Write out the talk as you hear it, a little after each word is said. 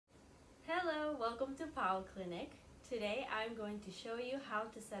welcome to Powell Clinic. Today I'm going to show you how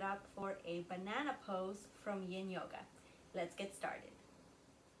to set up for a banana pose from Yin Yoga. Let's get started.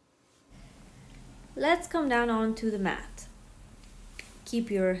 Let's come down onto the mat.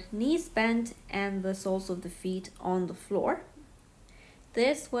 Keep your knees bent and the soles of the feet on the floor.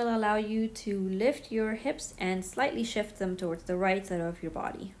 This will allow you to lift your hips and slightly shift them towards the right side of your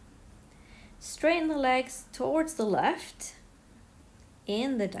body. Straighten the legs towards the left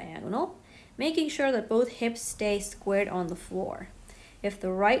in the diagonal, making sure that both hips stay squared on the floor. If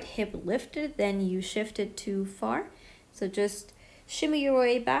the right hip lifted, then you shifted too far. So just shimmy your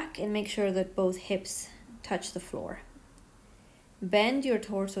way back and make sure that both hips touch the floor. Bend your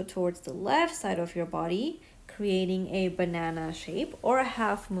torso towards the left side of your body, creating a banana shape or a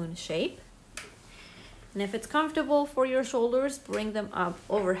half moon shape. And if it's comfortable for your shoulders, bring them up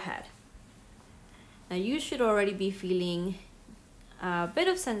overhead. Now you should already be feeling a bit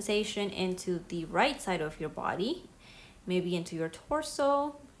of sensation into the right side of your body, maybe into your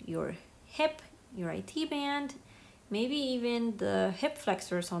torso, your hip, your IT band, maybe even the hip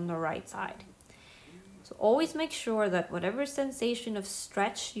flexors on the right side. So always make sure that whatever sensation of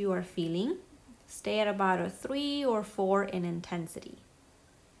stretch you are feeling, stay at about a 3 or 4 in intensity.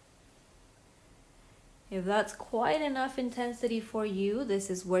 If that's quite enough intensity for you,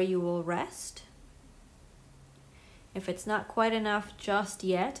 this is where you will rest. If it's not quite enough just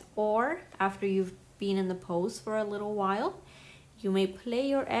yet, or after you've been in the pose for a little while, you may play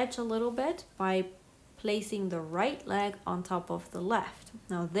your edge a little bit by placing the right leg on top of the left.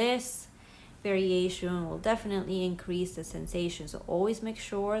 Now this variation will definitely increase the sensation, so always make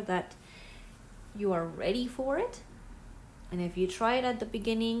sure that you are ready for it. And if you try it at the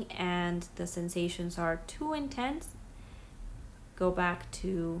beginning and the sensations are too intense, go back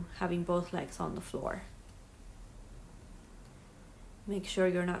to having both legs on the floor. Make sure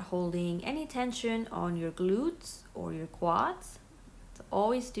you're not holding any tension on your glutes or your quads. So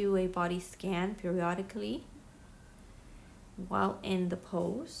always do a body scan periodically while in the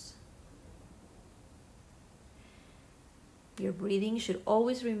pose. Your breathing should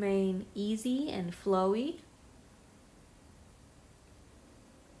always remain easy and flowy.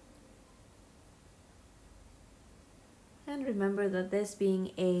 And remember that this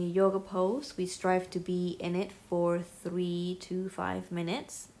being a yoga pose, we strive to be in it for 3 to 5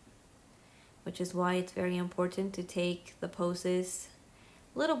 minutes, which is why it's very important to take the poses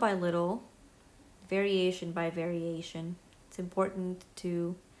little by little, variation by variation. It's important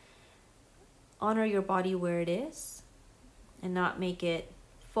to honor your body where it is and not make it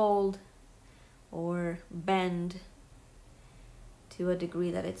fold or bend to a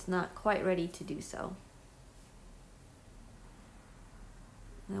degree that it's not quite ready to do so.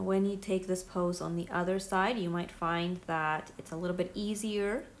 Now, when you take this pose on the other side, you might find that it's a little bit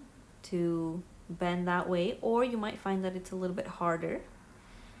easier to bend that way, or you might find that it's a little bit harder.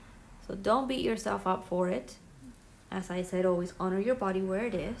 So don't beat yourself up for it. As I said, always honor your body where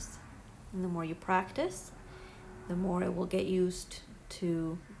it is. And the more you practice, the more it will get used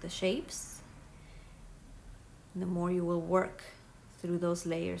to the shapes, and the more you will work through those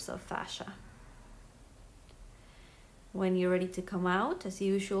layers of fascia. When you're ready to come out, as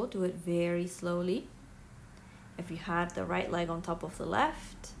usual, do it very slowly. If you had the right leg on top of the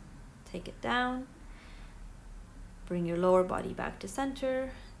left, take it down. Bring your lower body back to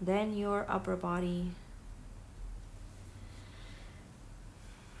center, then your upper body.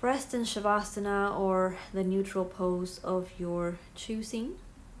 Rest in Shavasana or the neutral pose of your choosing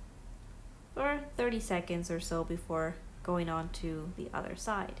for 30 seconds or so before going on to the other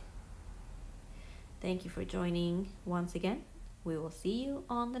side. Thank you for joining once again. We will see you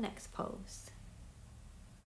on the next pose.